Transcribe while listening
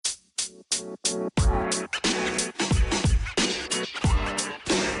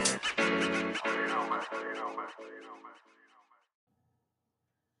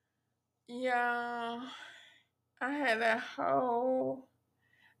Yeah, I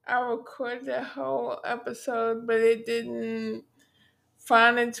recorded a whole episode, but it didn't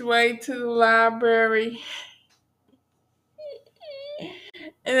find its way to the library.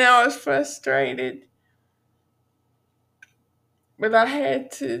 And I was frustrated, but I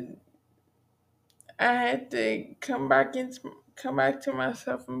had to come back to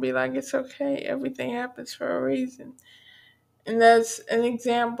myself and be like, it's okay. Everything happens for a reason. And that's an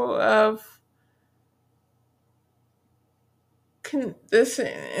example of this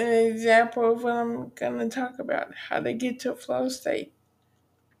an example of what I'm gonna talk about, how to get to a flow state.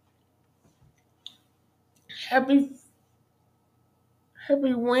 Happy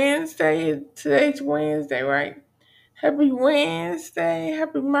Happy Wednesday. Today's Wednesday, right? Happy Wednesday.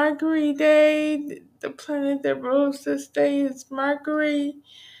 Happy Mercury Day. The planet that rules this day is Mercury.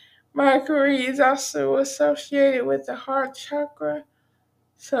 Mercury is also associated with the heart chakra.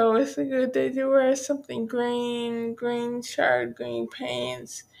 So it's a good day to wear something green, green shirt, green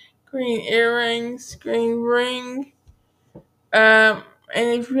pants, green earrings, green ring. And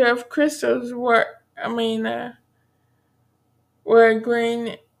if you have crystals, wear green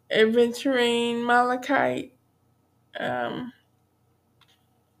aventurine, malachite, um,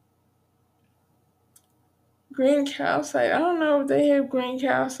 green calcite. I don't know if they have green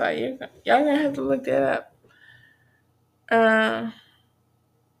calcite. Y'all gonna have to look that up. Uh,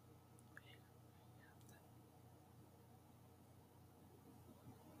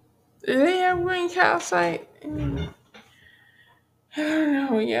 do they have green calcite? I don't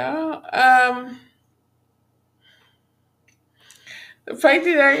know, y'all. The fact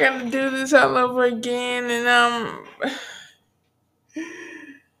that I gotta do this all over again, and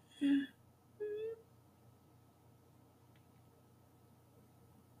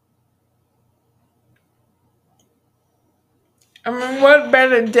what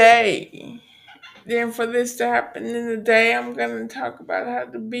better day than for this to happen in the day I'm gonna talk about how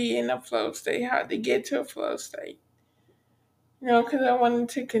to be in a flow state, how to get to a flow state. Because I wanted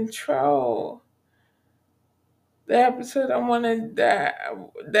to control the episode. I wanted the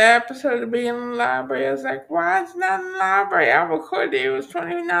episode to be in the library. I was like, why it's not in the library? I recorded it. It was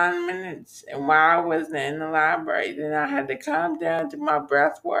 29 minutes. And while I wasn't in the library, then I had to calm down to my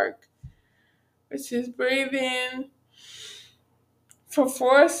breath work, which is breathe in for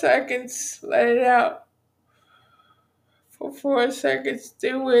 4 seconds, let it out for 4 seconds.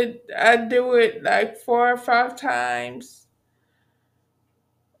 I do it like 4 or 5 times.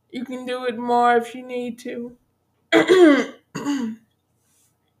 You can do it more if you need to. I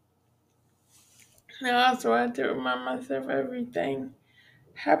also had to remind myself everything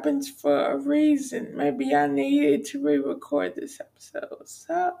happens for a reason. Maybe I needed to re-record this episode.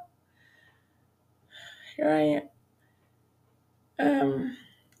 So here I am.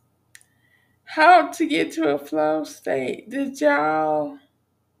 How to get to a flow state. If y'all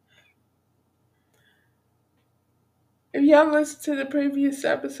listen to the previous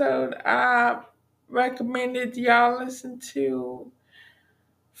episode, I recommended y'all listen to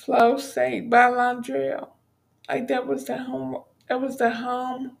Flow State by Landrell. Like that was the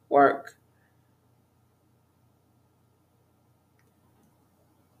homework.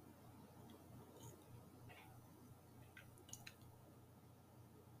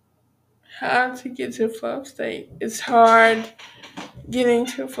 How to get to a flow state. It's hard getting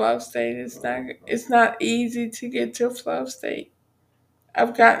to a flow state. It's not easy to get to a flow state.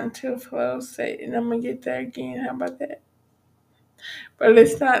 I've gotten to a flow state and I'm gonna get there again. How about that? But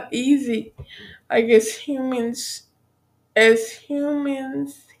it's not easy. Like as humans,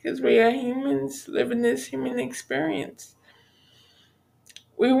 because we are humans living this human experience,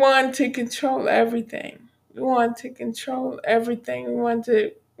 we want to control everything. We want to control everything. We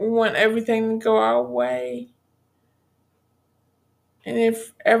want everything to go our way. And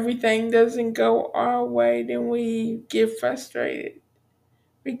if everything doesn't go our way, then we get frustrated.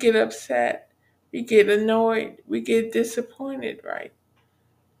 We get upset. We get annoyed. We get disappointed, right?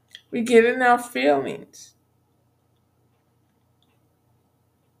 We get in our feelings.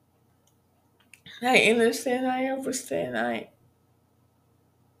 I understand, I overstand, I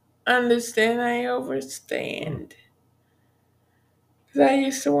understand, I overstand. Because I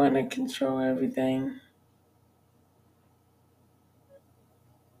used to want to control everything.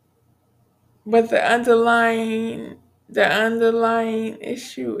 But the underlying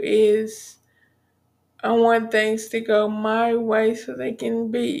issue is I want things to go my way so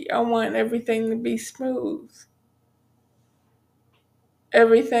I want everything to be smooth.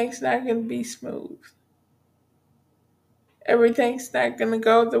 Everything's not going to be smooth. Everything's not going to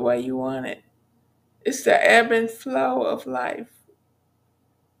go the way you want it. It's the ebb and flow of life.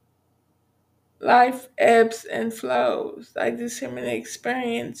 Life ebbs and flows, like this human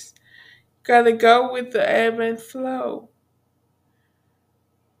experience. Gotta go with the ebb and flow.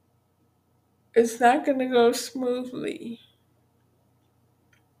 It's not gonna go smoothly.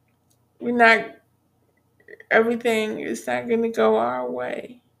 We're not, everything is not gonna go our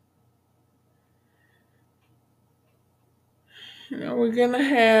way. We're gonna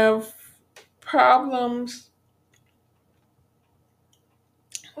have problems.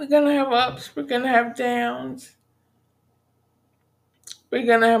 We're gonna have ups, we're gonna have downs. We're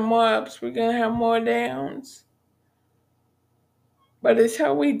gonna have more ups, we're gonna have more downs. But it's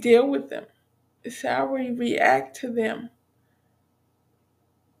how we deal with them. It's how we react to them.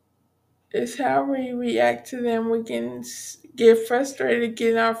 It's how we react to them. We can get frustrated,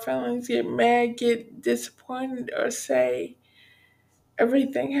 get in our feelings, get mad, get disappointed, or say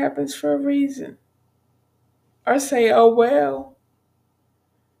everything happens for a reason. Or say, oh well.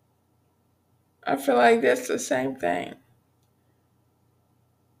 I feel like that's the same thing.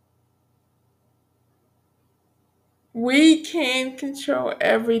 We can't control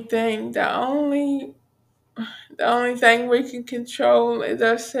everything. The only thing we can control is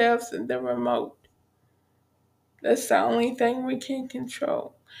ourselves and the remote. That's the only thing we can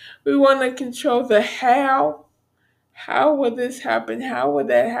control. We want to control the how. How will this happen? How will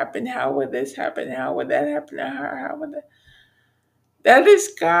that happen? How will this happen? How will that happen? How will that? That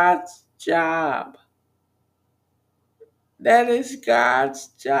is God's job. That is God's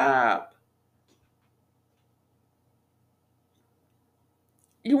job.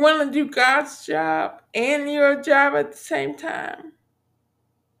 You want to do God's job and your job at the same time.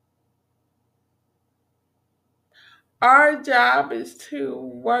 Our job is to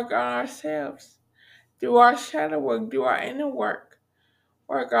work on ourselves, do our shadow work, do our inner work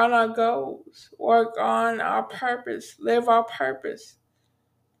on our goals, work on our purpose, live our purpose,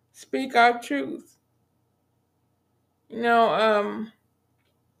 speak our truth. You know,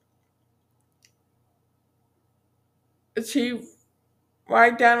 achieve,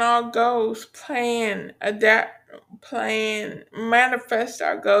 write down our goals, manifest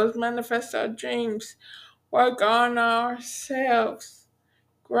our goals, manifest our dreams, work on ourselves,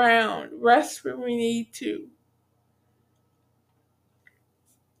 ground, rest when we need to.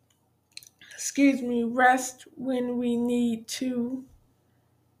 Rest when we need to.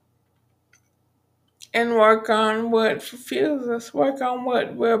 And work on what fulfills us, work on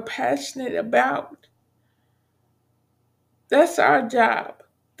what we're passionate about. That's our job.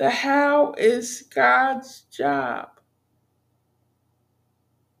 The how is God's job.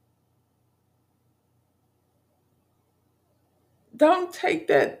 Don't take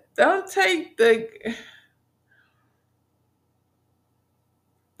that, don't take that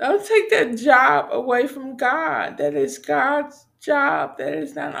job away from God. That is God's job. That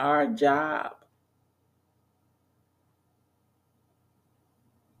is not our job.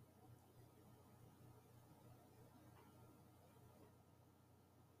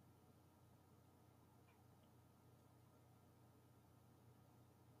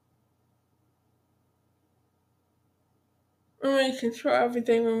 When we control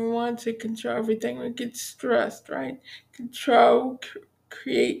everything, when we want to control everything, we get stressed, right? Control,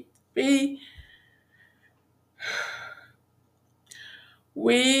 create, be.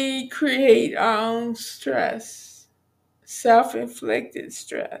 We create our own stress, self-inflicted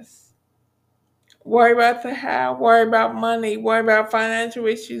stress. Worry about the how, worry about money, worry about financial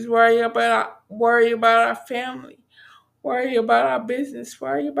issues, worry about our family, worry about our business,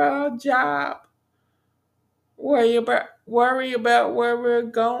 worry about our job, worry about where we're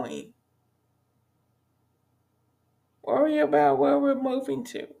going, worry about where we're moving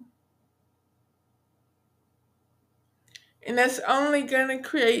to. And that's only going to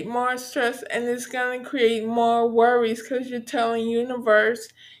create more stress, and it's going to create more worries because you're telling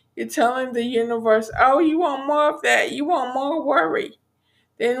the universe, oh, you want more of that, you want more worry.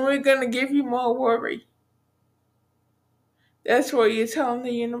 Then we're going to give you more worry. That's what you're telling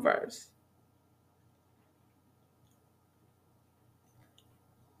the universe.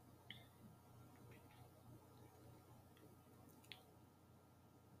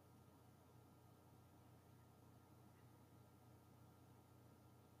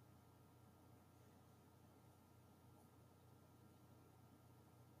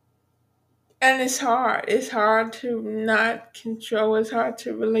 And it's hard. It's hard to not control. It's hard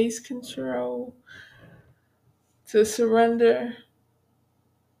to release control, to surrender,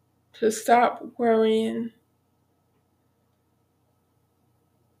 to stop worrying.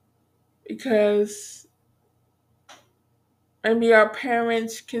 because maybe our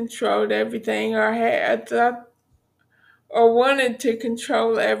parents controlled everything or had a thought or wanted to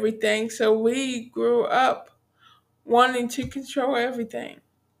control everything, so we grew up wanting to control everything.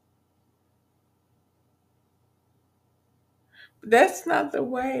 But that's not the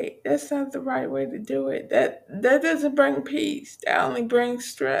way. That's not the right way to do it. That doesn't bring peace. That only brings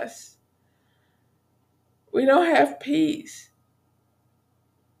stress. We don't have peace.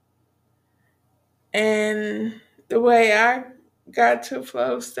 And the way I got to a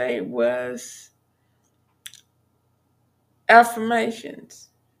flow state was affirmations.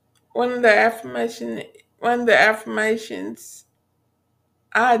 One of the affirmations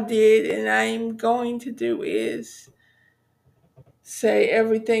I did and I'm going to do is say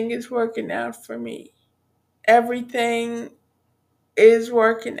everything is working out for me. Everything is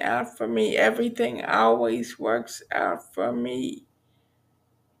working out for me. Everything always works out for me.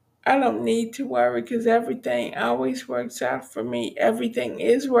 I don't need to worry because everything always works out for me. Everything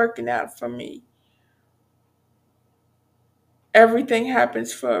is working out for me. Everything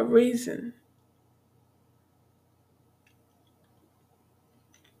happens for a reason.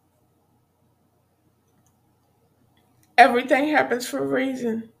 Everything happens for a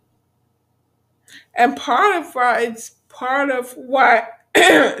reason. And part of why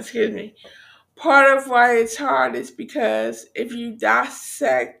excuse me, part of why it's hard is because if you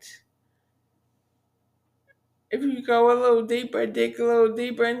go a little deeper, dig a little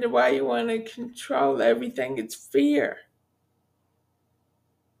deeper into why you want to control everything, it's fear.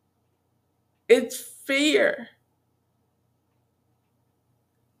 It's fear.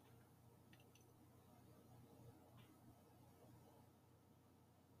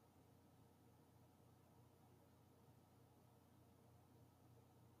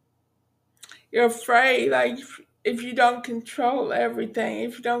 You're afraid, like, if you don't control everything,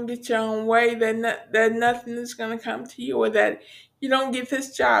 if you don't get your own way, that nothing is going to come to you, or that you don't get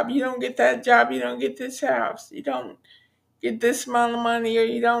this job, you don't get that job, you don't get this house, you don't get this amount of money, or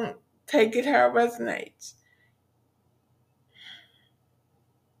you don't take it how it resonates.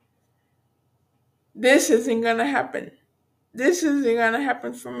 This isn't going to happen. This isn't going to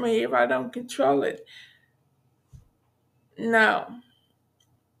happen for me if I don't control it. No,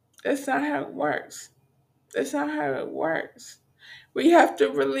 that's not how it works. That's not how it works. We have to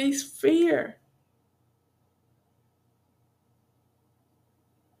release fear.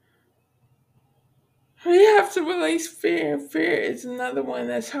 We have to release fear. Fear is another one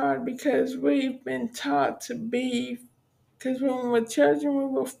that's hard because we've been taught to be, because when we were children, we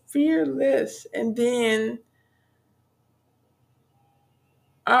were fearless. And then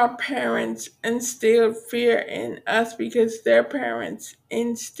our parents instilled fear in us because their parents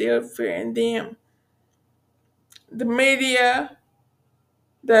instilled fear in them. The media,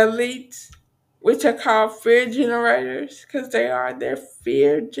 the elites, which are called fear generators, because they're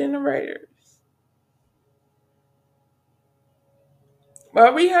fear generators.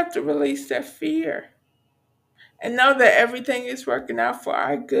 But we have to release that fear and know that everything is working out for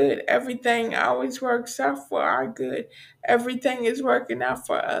our good. Everything always works out for our good. Everything is working out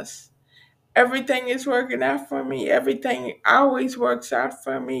for us. Everything is working out for me. Everything always works out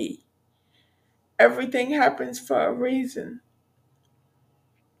for me. Everything happens for a reason.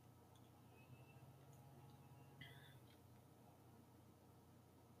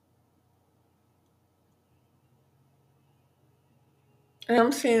 And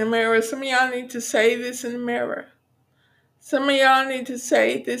I'm seeing the mirror. Some of y'all need to say this in the mirror. Some of y'all need to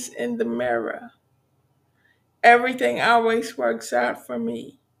say this in the mirror. Everything always works out for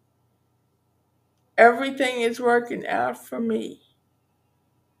me. Everything is working out for me.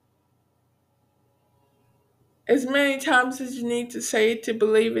 As many times as you need to say it to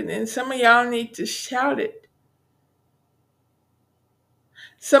believe it, and some of y'all need to shout it.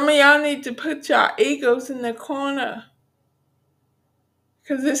 Some of y'all need to put your egos in the corner.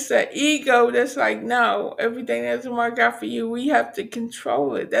 Because it's the ego that's like, no, everything doesn't work out for you. We have to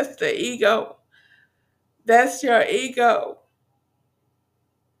control it. That's the ego. That's your ego.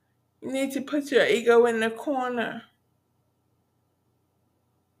 You need to put your ego in the corner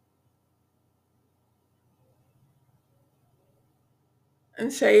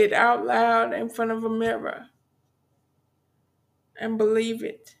and say it out loud in front of a mirror and believe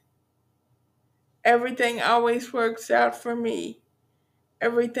it. Everything always works out for me.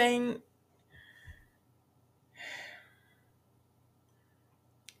 Everything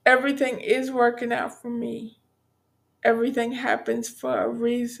everything is working out for me. Everything happens for a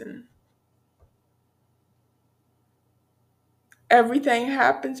reason. Everything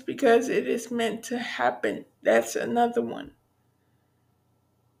happens because it is meant to happen. That's another one. Everything happens because it is meant to happen. That's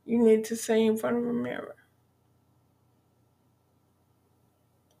another one. you need to say in front of a mirror.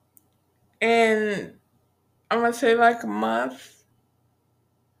 And I'm going to say like a month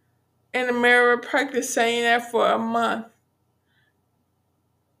in the mirror, practice saying that for a month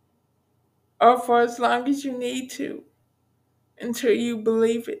or for as long as you need to until you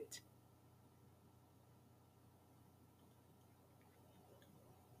believe it.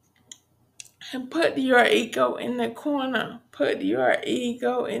 And put your ego in the corner. Put your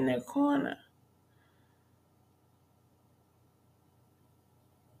ego in the corner.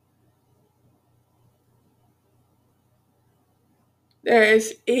 There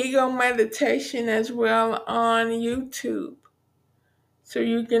is ego meditation as well on YouTube. So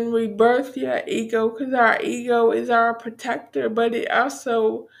you can rebirth your ego, because our ego is our protector, but it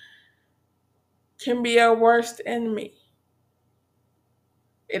also can be our worst enemy.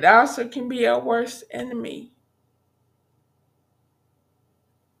 It also can be our worst enemy.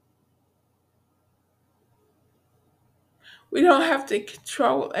 We don't have to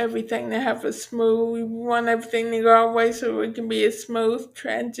control everything to have a smooth. We want everything to go our way so it can be a smooth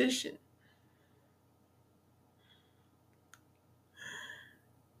transition.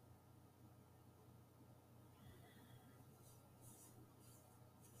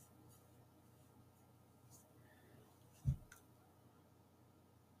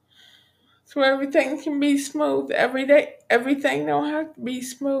 So everything can be smooth every day. Everything don't have to be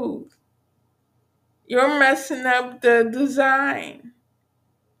smooth. You're messing up the design.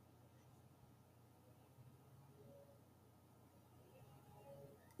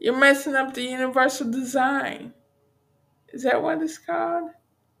 You're messing up the universal design. Is that what it's called?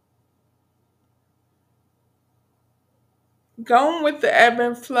 Going with the ebb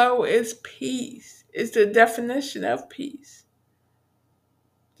and flow is peace. It's the definition of peace.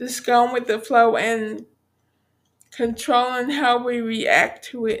 Just going with the flow and controlling how we react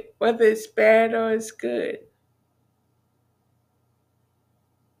to it, whether it's bad or it's good.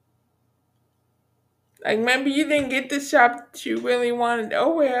 Like maybe you didn't get the shop that you really wanted.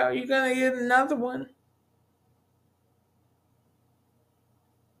 Oh well, you're gonna get another one.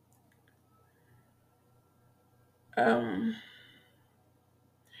 Um,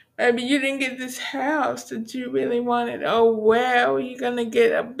 Maybe you didn't get this house that you really wanted. Oh well, you're gonna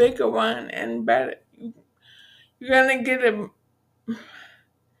get a bigger one and better. You're gonna get a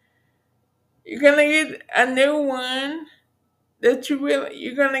you're gonna get a new one that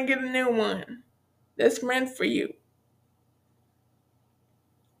you're gonna get a new one that's meant for you.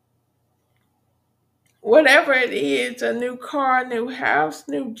 Whatever it is, a new car, new house,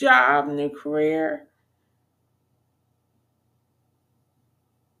 new job, new career.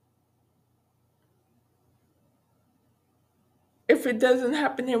 If it doesn't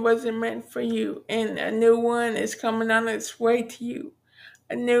happen, it wasn't meant for you. And a new one is coming on its way to you.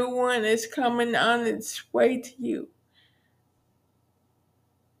 A new one is coming on its way to you.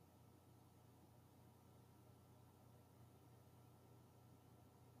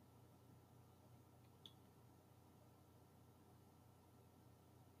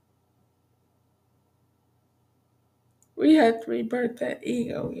 We have to rebirth that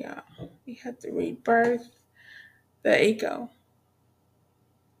ego, y'all. We have to rebirth the ego.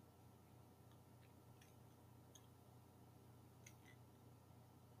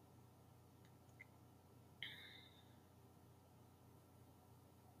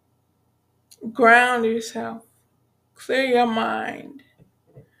 Ground yourself. Clear your mind.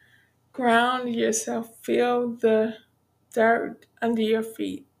 Ground yourself. Feel the dirt under your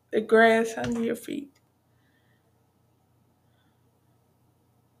feet, the grass under your feet.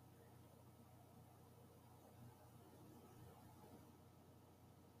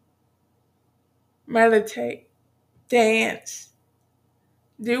 Meditate. Dance.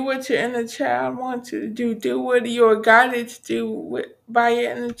 Do what your inner child wants you to do. Do what you're guided to do by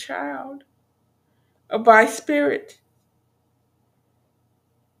your inner child or by spirit.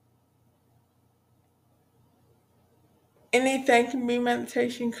 Anything can be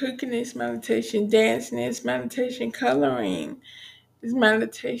meditation. Cooking is meditation. Dancing is meditation. Coloring is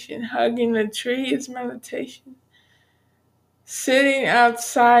meditation. Hugging a tree is meditation. Sitting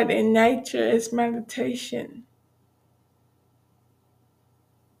outside in nature is meditation.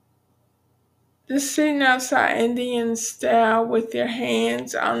 Just sitting outside Indian style with your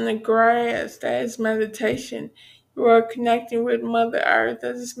hands on the grass, that is meditation. You are connecting with Mother Earth,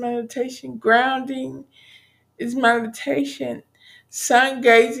 that is meditation. Grounding is meditation. Sun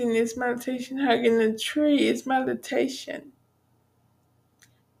gazing is meditation. Hugging a tree is meditation.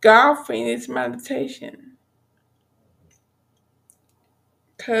 Golfing is meditation.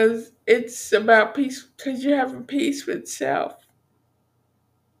 Because it's about peace, because you're having peace with self.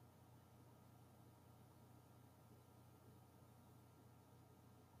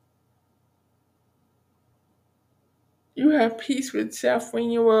 You have peace with self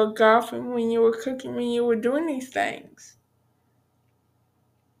when you were golfing, when you were cooking, when you were doing these things.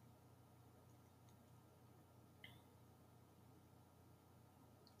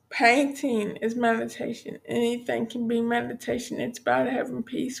 Painting is meditation. Anything can be meditation. It's about having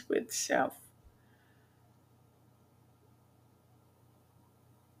peace with self.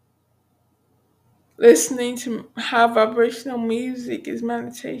 Listening to high vibrational music is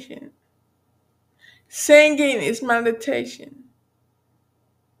meditation. Singing is meditation.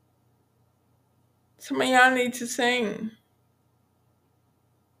 Some of y'all need to sing.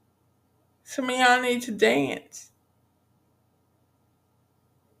 Some of y'all need to dance.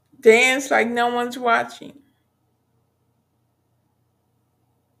 Dance like no one's watching.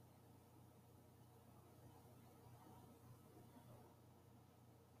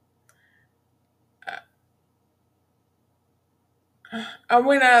 I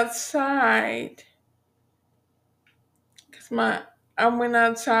went outside because I went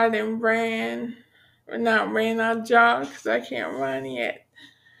outside and ran. Well, not ran, I jogged because I can't run yet.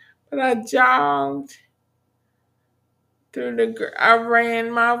 But I jogged through I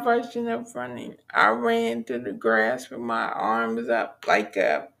ran my version of running. I ran through the grass with my arms up like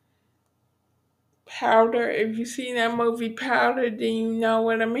a powder. If you seen that movie Powder, then you know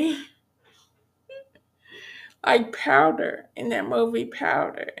what I mean. Like powder in that movie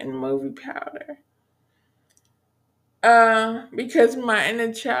Powder, in the movie Powder. Because my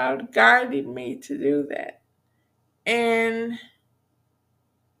inner child guided me to do that. And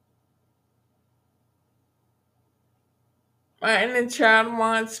my inner child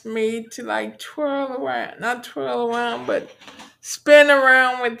wants me to like twirl around, not twirl around, but spin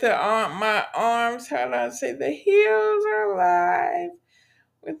around with my arms. How do I say? The heels are alive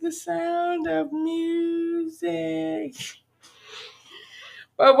with the sound of music.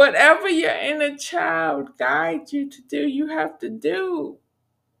 But whatever your inner child guides you to do, you have to do.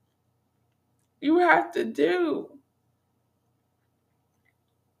 You have to do.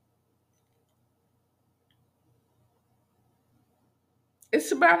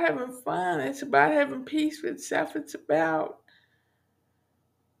 It's about having fun. It's about having peace with self. It's about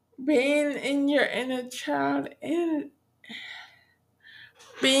being in your inner child and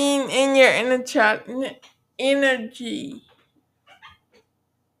being in your inner child energy.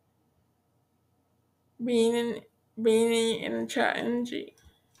 Being in being in your inner child energy.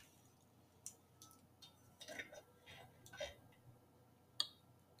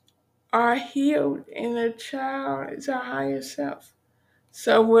 Our healed inner child is our higher self.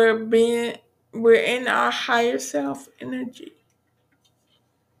 So we're in our higher self energy.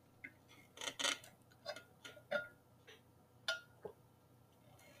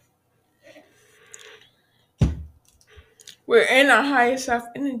 We're in our higher self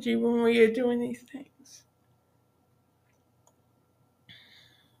energy when we are doing these things.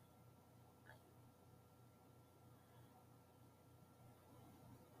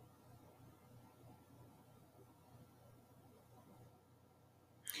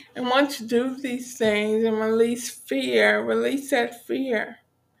 And once you do these things and release fear, release that fear.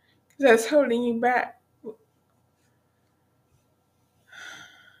 Because that's holding you back.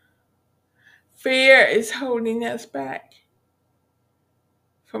 Fear is holding us back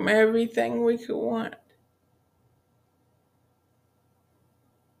from everything we could want.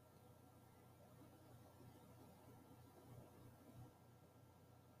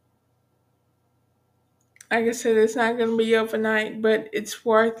 Like I said, it's not going to be overnight, but it's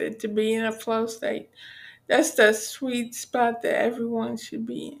worth it to be in a flow state. That's the sweet spot that everyone should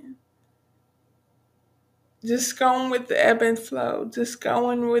be in. Just going with the ebb and flow. Just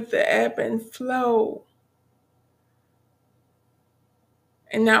going with the ebb and flow.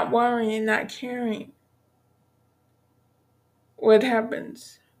 And not worrying, not caring what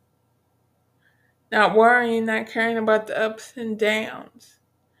happens. Not worrying, not caring about the ups and downs.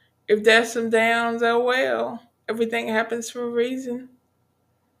 If there's some downs, oh well. Everything happens for a reason.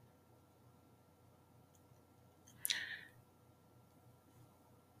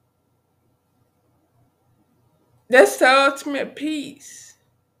 That's the ultimate peace.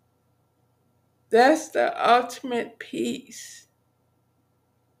 That's the ultimate peace.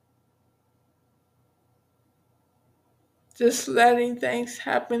 Just letting things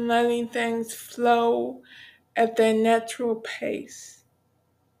happen, letting things flow at their natural pace.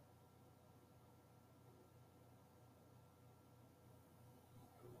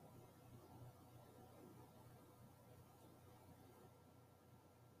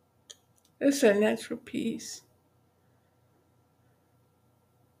 It's a natural peace.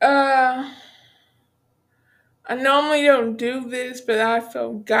 Uh, I normally don't do this, but I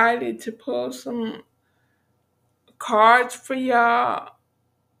felt guided to pull some cards for y'all.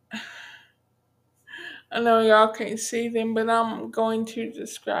 I know y'all can't see them, but I'm going to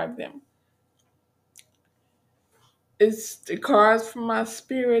describe them. It's the cards from my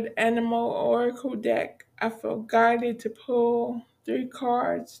spirit animal oracle deck. I feel guided to pull 3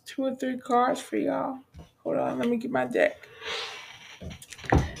 cards, 2 or 3 cards for y'all. Hold on, let me get my deck.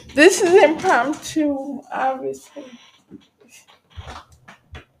 This is impromptu, obviously.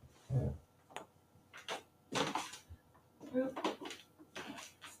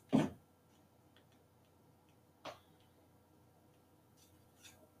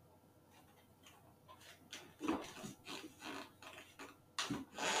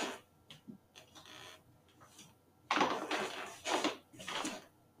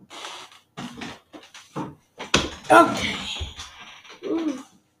 Okay. Ooh.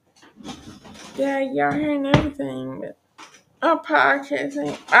 Yeah, y'all hearing everything, but our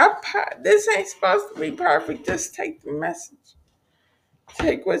podcast this ain't supposed to be perfect. Just take the message.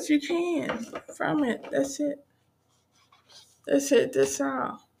 Take what you can from it. That's it. That's it. That's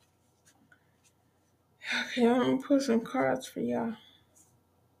all. Okay, let me pull some cards for y'all.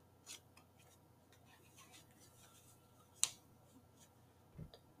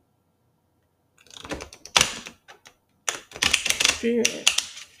 Spirit.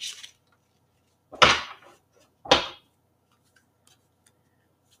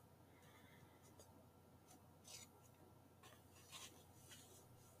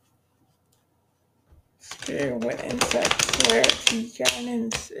 Spirit, what insight, clarity,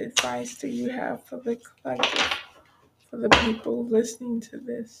 guidance, advice do you have for the collective, for the people listening to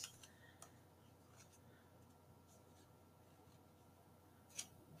this?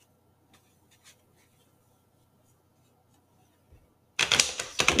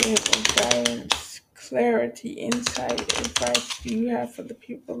 Spirit, what guidance, clarity, insight, advice do you have for the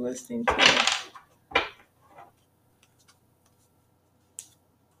people listening to this?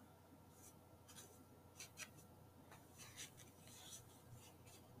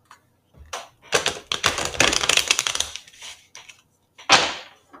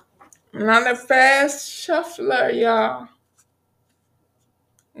 I'm not a fast shuffler, y'all.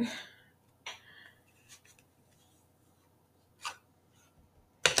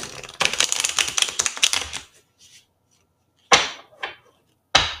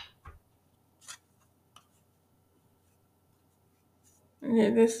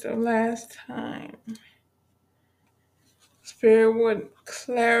 Yeah, this is the last time. Spirit, what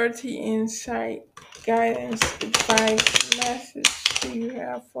clarity, insight, guidance, advice, message do you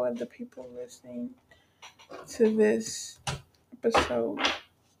have for the people listening to this episode?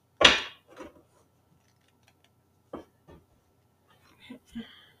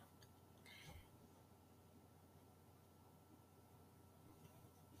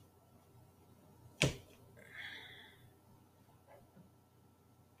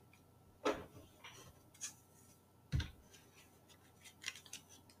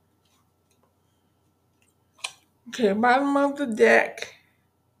 Okay, bottom of the deck,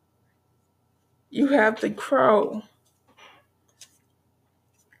 you have the crow.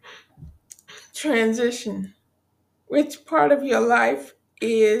 Transition. Which part of your life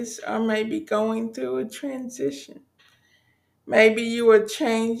is or may be going through a transition? Maybe you are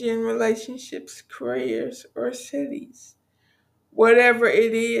changing relationships, careers, or cities. Whatever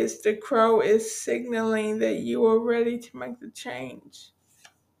it is, the crow is signaling that you are ready to make the change.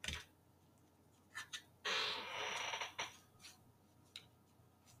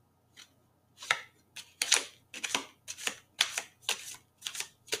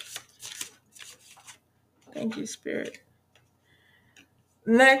 Thank you, Spirit.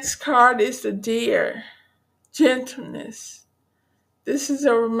 Next card is the deer. Gentleness. This is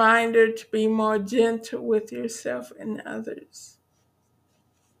a reminder to be more gentle with yourself and others.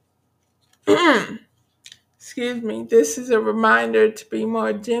 Excuse me. This is a reminder to be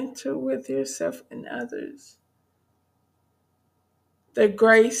more gentle with yourself and others. The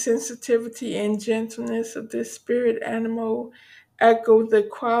grace, sensitivity, and gentleness of this spirit animal echo the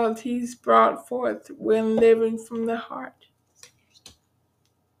qualities brought forth when living from the heart.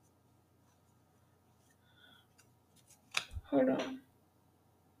 Hold on.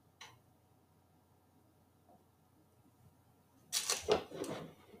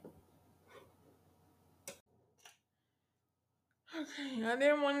 Okay, I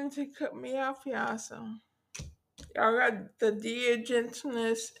didn't want it to cut me off, y'all, so y'all got the deer,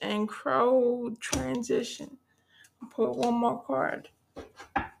 gentleness, and crow transition. I'll put one more card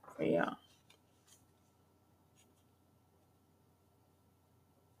for y'all.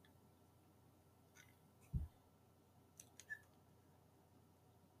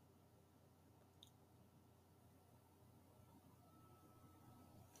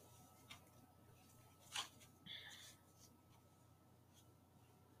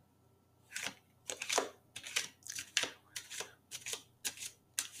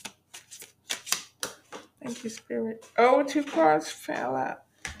 Thank you, Spirit. Oh, two cards fell out.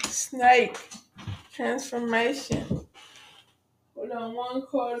 Snake. Transformation. Hold on, one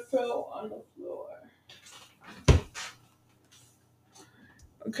card fell on the floor.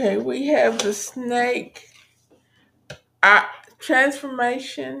 Okay, we have the snake.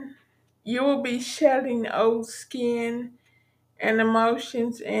 Transformation. You will be shedding old skin and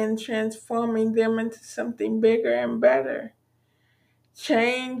emotions and transforming them into something bigger and better.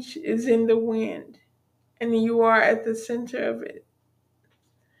 Change is in the wind, and you are at the center of it.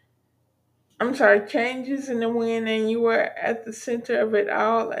 I'm sorry, change is in the wind, and you are at the center of it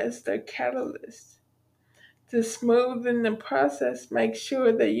all as the catalyst. To smoothen the process, make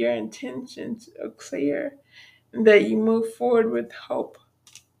sure that your intentions are clear and that you move forward with hope.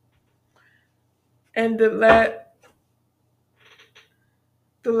 And the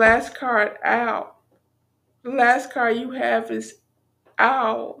last card out. The last card you have is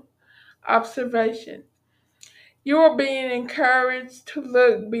owl, observation. You are being encouraged to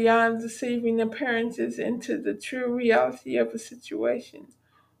look beyond deceiving appearances into the true reality of a situation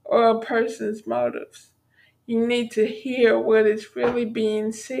or a person's motives. You need to hear what is really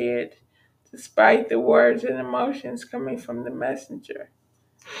being said, despite the words and emotions coming from the messenger.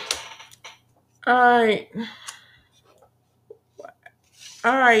 Alright.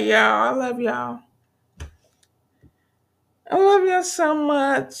 Alright, y'all. I love y'all. I love y'all so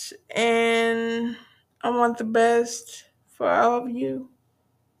much, and I want the best for all of you.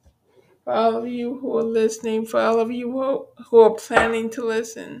 For all of you who are listening, for all of you who are planning to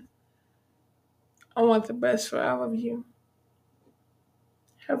listen. I want the best for all of you.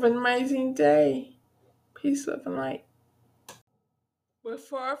 Have an amazing day. Peace, love, and light.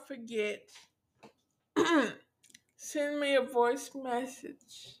 Before I forget, send me a voice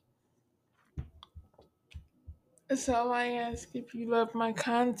message. That's all I ask. If you love my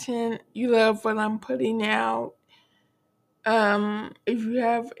content, you love what I'm putting out. If you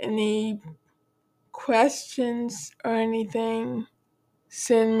have any questions or anything,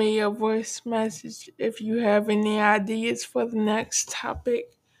 send me a voice message. If you have any ideas for the next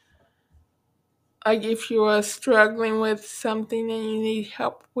topic, like if you are struggling with something and you need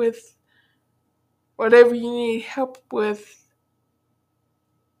help with whatever you need help with,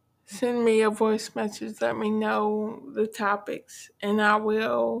 send me a voice message. Let me know the topics and I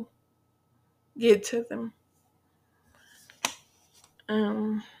will get to them.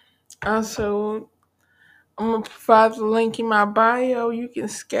 Also, I'm going to provide the link in my bio. You can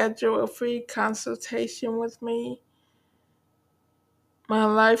schedule a free consultation with me. My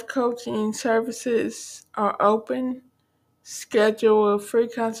life coaching services are open. Schedule a free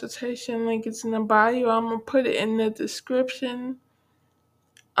consultation. Link is in the bio. I'm going to put it in the description.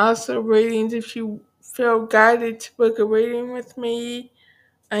 Also, readings, if you feel guided to book a reading with me.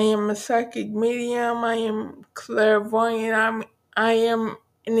 I am a psychic medium. I am clairvoyant. I am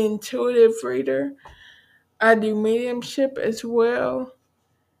an intuitive reader. I do mediumship as well.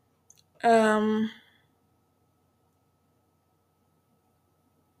 And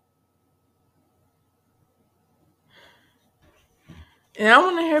I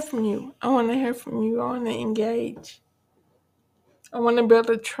want to hear from you. I want to hear from you. I want to engage. I want to build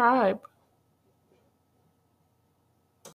a tribe.